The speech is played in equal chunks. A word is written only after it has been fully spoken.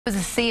It was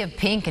a sea of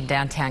pink in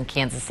downtown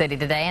Kansas City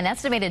today. An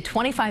estimated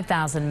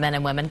 25,000 men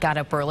and women got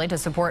up early to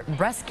support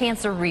breast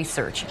cancer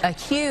research, a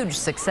huge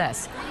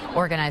success.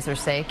 Organizers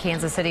say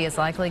Kansas City is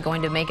likely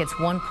going to make its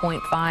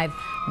 $1.5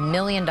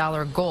 million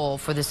goal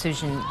for the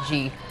Susan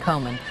G.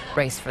 Komen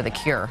Race for the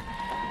Cure.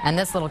 And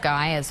this little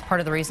guy is part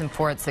of the reason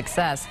for its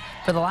success.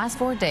 For the last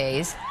 4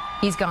 days,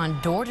 he's gone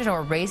door to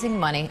door raising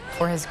money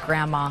for his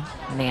grandma,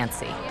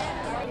 Nancy.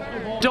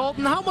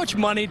 Dalton, how much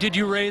money did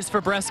you raise for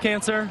breast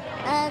cancer?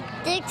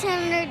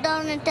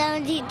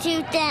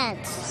 $600.72.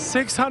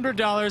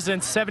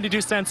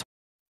 $600.72.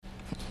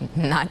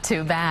 Not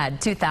too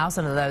bad.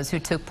 2,000 of those who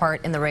took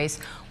part in the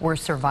race were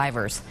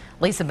survivors.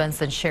 Lisa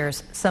Benson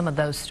shares some of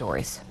those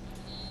stories.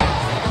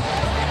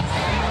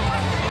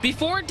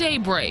 Before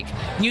daybreak,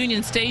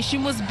 Union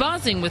Station was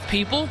buzzing with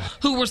people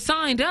who were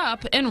signed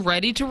up and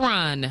ready to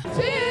run. 2,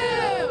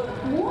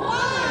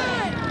 1.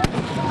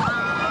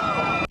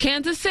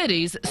 Kansas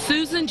City's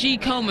Susan G.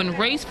 Komen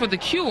Race for the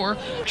Cure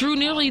drew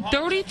nearly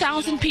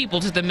 30,000 people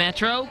to the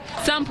metro.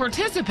 Some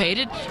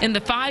participated in the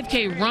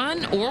 5K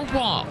run or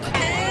walk.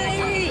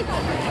 Hey,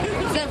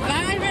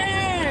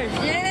 survivors!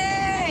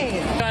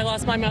 Yay! I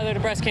lost my mother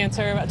to breast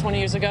cancer about 20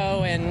 years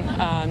ago, and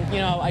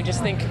I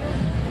just think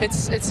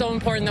it's so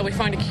important that we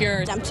find a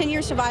cure. I'm a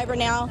 10-year survivor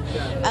now.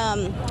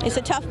 It's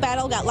a tough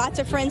battle. Got lots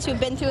of friends who've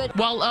been through it.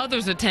 While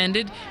others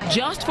attended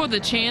just for the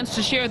chance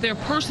to share their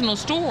personal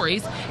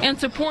stories and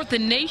support the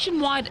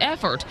nationwide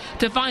effort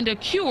to find a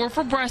cure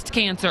for breast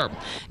cancer.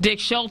 Dick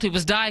Schulte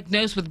was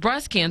diagnosed with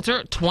breast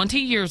cancer 20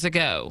 years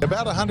ago.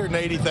 About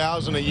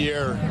 180,000 a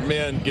year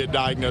men get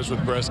diagnosed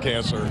with breast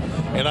cancer,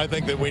 and I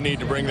think that we need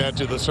to bring that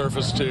to the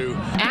surface too.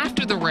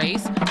 After the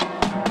race,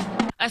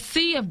 a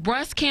sea of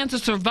breast cancer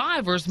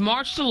survivors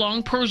marched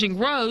along Pershing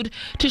Road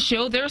to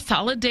show their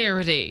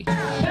solidarity.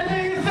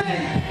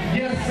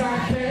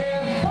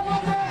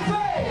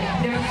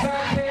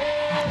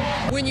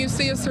 When you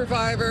see a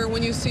survivor,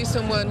 when you see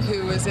someone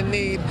who is in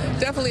need,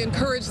 definitely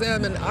encourage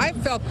them, and I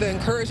felt the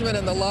encouragement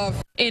and the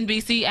love.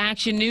 NBC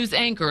Action News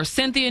anchor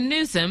Cynthia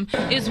Newsom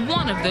is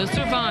one of those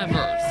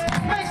survivors.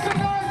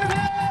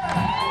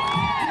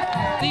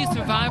 These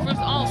survivors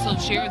also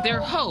shared their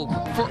hope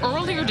for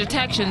earlier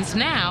detections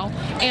now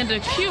and a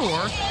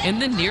cure in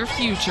the near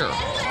future.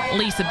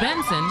 Lisa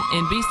Benson,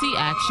 NBC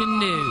Action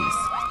News.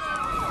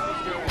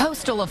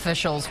 Postal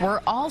officials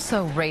were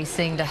also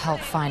racing to help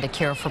find a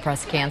cure for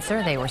breast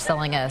cancer. They were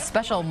selling a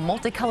special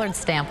multicolored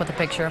stamp with a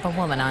picture of a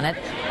woman on it,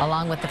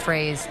 along with the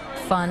phrase,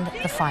 "Fund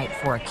the fight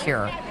for a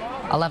cure."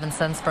 11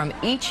 cents from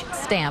each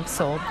stamp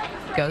sold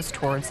goes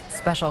towards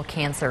special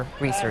cancer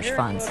research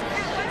funds.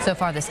 So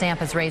far, the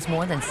stamp has raised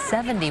more than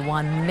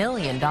 $71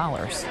 million.